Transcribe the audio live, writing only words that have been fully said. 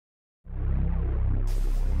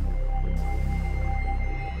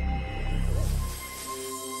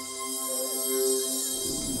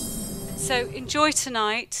So enjoy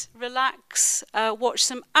tonight, relax, watch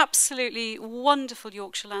some absolutely wonderful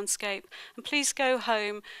Yorkshire landscape, and please go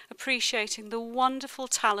home appreciating the wonderful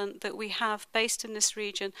talent that we have based in this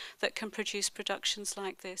region that can produce productions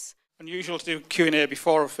like this. Unusual to do Q&A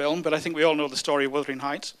before a film, but I think we all know the story of Wuthering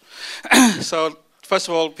Heights. So, first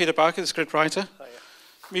of all, Peter Bowker, the scriptwriter,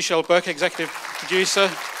 Michele, executive producer,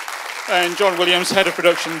 and John Williams, head of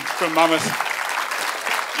production from Mammoth.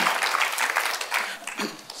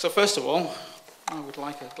 So first of all, I would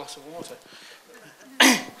like a glass of water.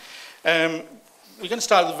 We're going to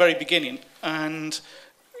start at the very beginning, and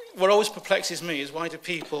what always perplexes me is why do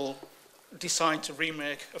people decide to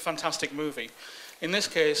remake a fantastic movie? In this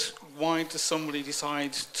case, why does somebody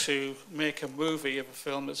decide to make a movie of a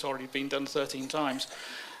film that's already been done 13 times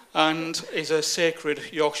and is a sacred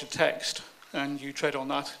Yorkshire text, and you tread on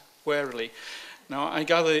that warily? Now, I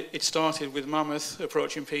gather it started with Mammoth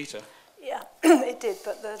approaching Peter. Yeah, it did,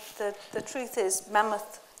 but the truth is,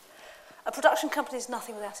 Mammoth, a production company is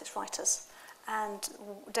nothing without its writers. And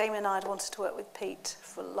Damien and I had wanted to work with Pete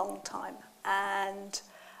for a long time. And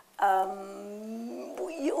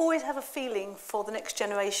you always have a feeling for the next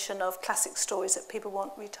generation of classic stories that people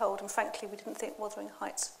want retold. And frankly, we didn't think Wuthering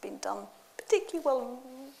Heights had been done particularly well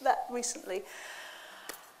that recently.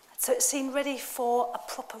 So it seemed ready for a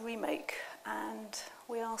proper remake. And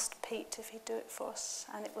we asked Pete if he'd do it for us,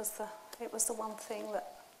 and it was the one thing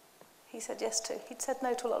that he said yes to. He'd said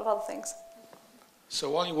no to a lot of other things. So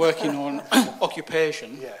while you're working on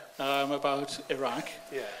Occupation, about Iraq,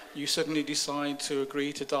 you suddenly decide to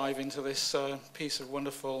agree to dive into this piece of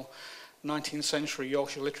wonderful 19th century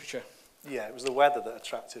Yorkshire literature. Yeah, it was the weather that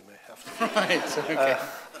attracted me. Right, okay.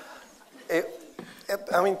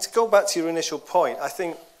 I mean, to go back to your initial point, I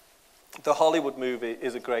think the Hollywood movie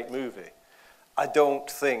is a great movie. I don't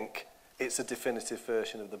think it's a definitive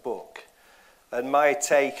version of the book. And my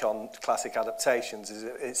take on classic adaptations is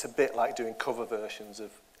it's a bit like doing cover versions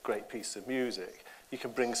of great pieces of music. You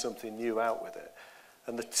can bring something new out with it.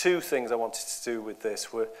 And the two things I wanted to do with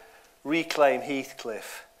this were reclaim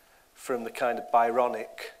Heathcliff from the kind of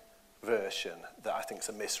Byronic version that I think is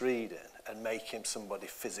a misreading and make him somebody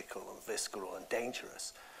physical and visceral and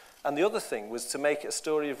dangerous. And the other thing was to make it a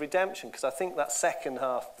story of redemption, because I think that second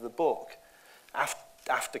half of the book,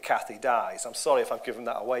 after Cathy dies, I'm sorry if I've given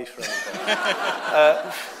that away for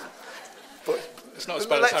anybody. But it's not as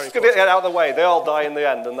bad as Harry Potter. Let's get it out of the way. They all die in the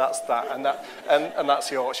end, and that's that, and that's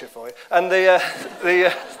Yorkshire for you. And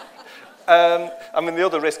I mean, the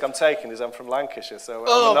other risk I'm taking is I'm from Lancashire, so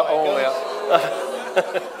not only.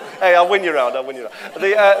 Hey, I'll win you round.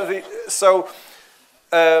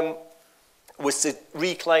 Was to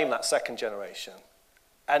reclaim that second generation,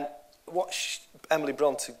 and what Emily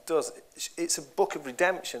Brontes does, it's a book of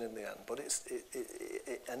redemption in the end, but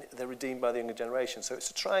and they're redeemed by the younger generation. So it's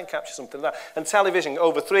to try and capture something like that. And television,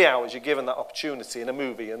 over 3 hours, you're given that opportunity. In a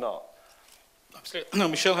movie, you're not. Absolutely. No,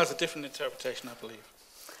 Michele has a different interpretation, I believe.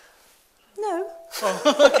 No.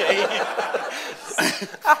 Oh, okay.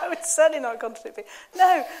 I would certainly not contradict Pete.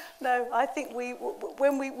 No. I think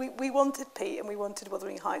when we wanted Pete and we wanted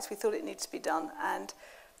Wuthering Heights, we thought it needed to be done, and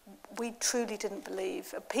we truly didn't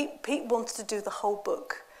believe. Pete wanted to do the whole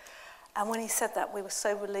book, and when he said that, we were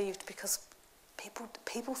so relieved, because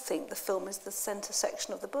people think the film is the centre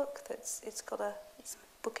section of the book. That it's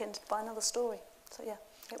bookended by another story. So yeah.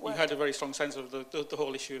 You had a very strong sense of the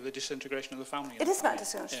whole issue of the disintegration of the family. It is about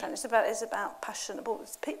disintegration. Yeah. It's about passion. Well,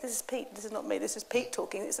 this is Pete. This is not me. This is Pete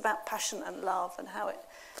talking. It's about passion and love and how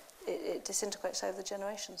it disintegrates over the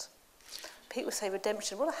generations. Pete would say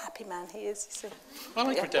redemption. What a happy man he is. You see. I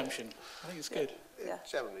like redemption. I think it's good. Yeah.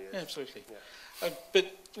 Generally, yeah, absolutely. Yeah. But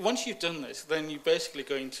once you've done this, then you're basically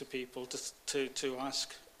going to people to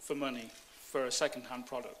ask for money for a second-hand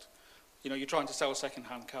product. You know, you're trying to sell a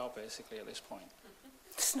second-hand car basically at this point.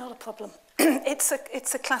 It's not a problem. It's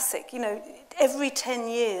a classic. You know, every 10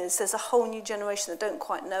 years there's a whole new generation that don't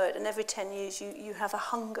quite know it, and every 10 years you have a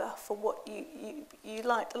hunger for what you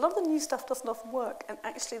like. A lot of the new stuff doesn't often work, and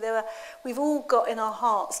actually we've all got in our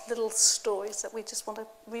hearts little stories that we just want to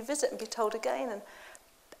revisit and be told again, and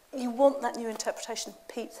you want that new interpretation.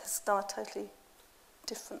 Pete has done a totally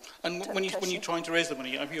different interpretation. when you're trying to raise the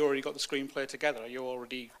money, have you already got the screenplay together? Are you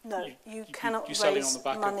already... No, you cannot raise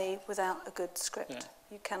money without a good script. Yeah.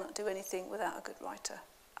 You cannot do anything without a good writer.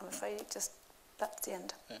 I'm afraid that's the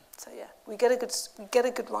end. Yeah. So yeah, we get a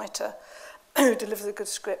good writer who delivers a good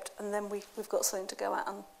script, and then we've got something to go out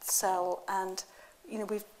and sell. And you know,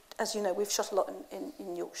 we've shot a lot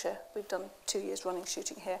in Yorkshire. We've done 2 years running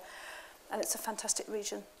shooting here, and it's a fantastic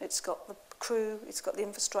region. It's got the crew, it's got the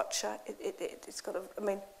infrastructure, it's got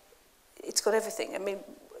everything. I mean,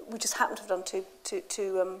 we just happen to have done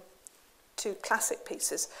two two classic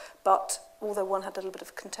pieces, but although one had a little bit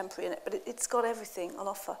of contemporary in it, but it's got everything on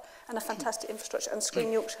offer and a fantastic infrastructure. And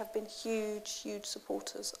Screen Yorkshire have been huge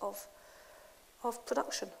supporters of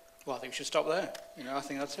production. Well, I think we should stop there. You know, I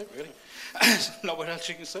think that's it, really. Not what else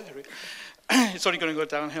you can say, really. It's only going to go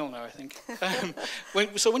downhill now, I think.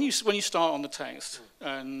 When you start on the text,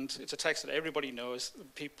 and it's a text that everybody knows,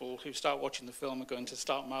 people who start watching the film are going to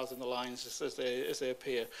start mouthing the lines as they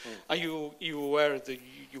appear. Are you aware that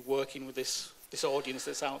you're working with this audience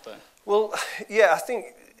that's out there? Well, yeah, I think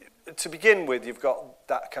to begin with, you've got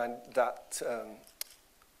that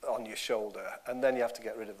on your shoulder, and then you have to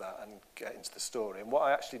get rid of that and get into the story. And what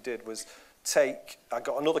I actually did was I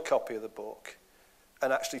got another copy of the book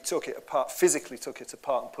and actually took it apart, physically took it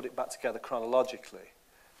apart and put it back together chronologically,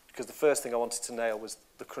 because the first thing I wanted to nail was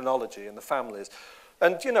the chronology and the families.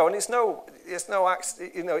 And you know, and it's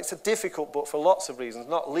a difficult book for lots of reasons,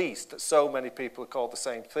 not least that so many people are called the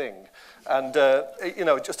same thing. And you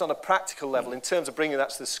know, just on a practical level, in terms of bringing that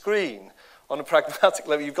to the screen, on a pragmatic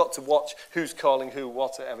level, you've got to watch who's calling who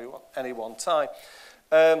what at any one time.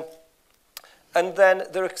 And then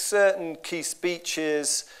there are certain key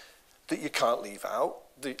speeches that you can't leave out.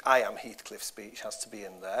 The I am Heathcliff speech has to be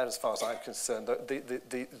in there, as far as I'm concerned.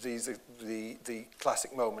 These are the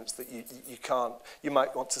classic moments that you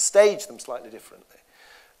might want to stage them slightly differently.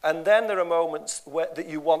 And then there are moments that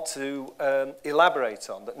you want to elaborate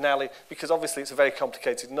on, that Nellie, because obviously it's a very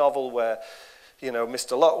complicated novel where, you know,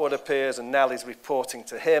 Mr. Lockwood appears and Nellie's reporting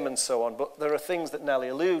to him and so on, but there are things that Nellie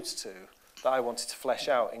alludes to that I wanted to flesh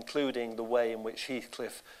out, including the way in which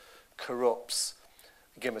Heathcliff corrupts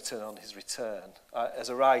Gimmerton on his return. As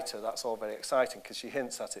a writer, that's all very exciting because she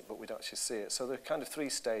hints at it, but we don't actually see it. So there are kind of three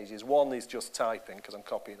stages. One is just typing, because I'm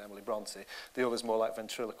copying Emily Brontes. The other is more like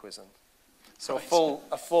ventriloquism. So right.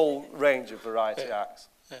 a full range of variety acts.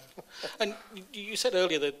 Yeah. And you said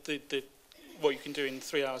earlier that what you can do in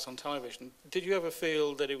 3 hours on television. Did you ever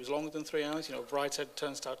feel that it was longer than 3 hours? You know, Brideshead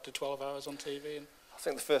turns out to 12 hours on TV. And I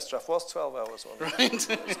think the first draft was 12 hours on. Right.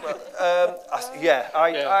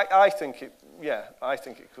 I think it. Yeah, I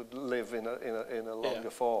think it could live in a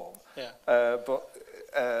longer form. Yeah. But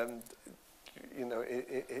you know,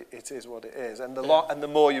 it is what it is, and the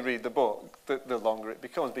more you read the book, the longer it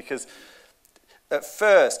becomes, because at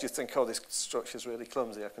first you think, oh, this structure is really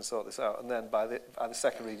clumsy, I can sort this out, and then by the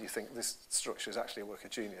second read you think this structure is actually a work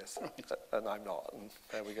of genius, right. And I'm not, and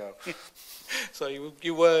there we go. So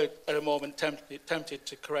you were at a moment tempted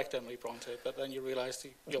to correct Emily Brontes, but then you realised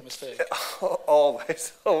your mistake.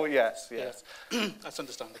 Always. Oh yes. Yeah. That's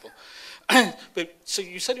understandable. But so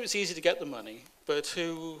you said it was easy to get the money, but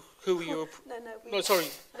who were you? No, sorry.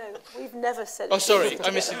 No, we've never said. Oh, sorry,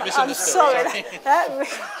 I misunderstood. I'm sorry.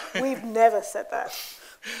 We've never said that.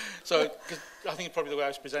 So I think it's probably the way I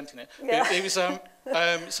was presenting it. Yeah. It was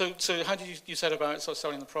so how did you set about sort of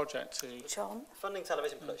selling the project to John? Funding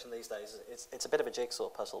television production these days, it's a bit of a jigsaw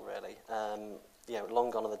puzzle, really. You know,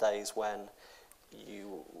 long gone are the days when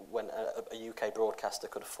a UK broadcaster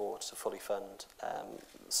could afford to fully fund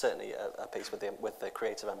certainly a piece with the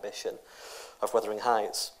creative ambition of Wuthering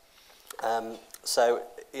Heights. So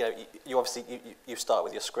you know, you obviously you start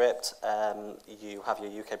with your script. You have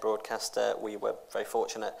your UK broadcaster. We were very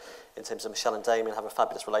fortunate in terms of Michele and Damien have a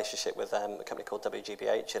fabulous relationship with a company called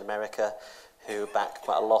WGBH in America, who back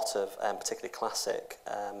quite a lot of particularly classic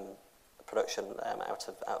production out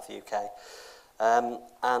of the UK.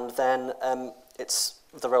 And then it's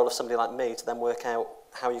the role of somebody like me to then work out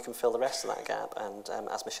how you can fill the rest of that gap. And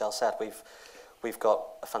as Michele said, we've got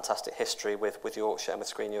a fantastic history with Yorkshire and with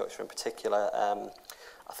Screen Yorkshire in particular.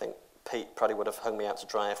 I think Pete probably would have hung me out to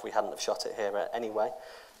dry if we hadn't have shot it here anyway.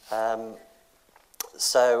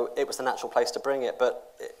 So it was the natural place to bring it,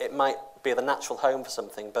 but it might be the natural home for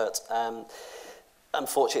something, but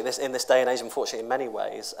unfortunately, in this day and age, unfortunately in many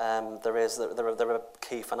ways, there are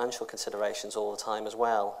key financial considerations all the time as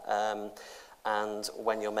well. And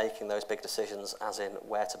when you're making those big decisions, as in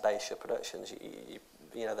where to base your productions,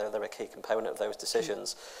 you know, they're a key component of those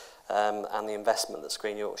decisions. And the investment that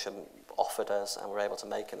Screen Yorkshire offered us and were able to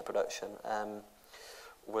make in the production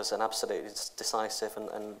was an absolutely decisive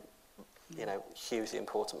and you know, hugely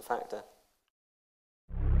important factor.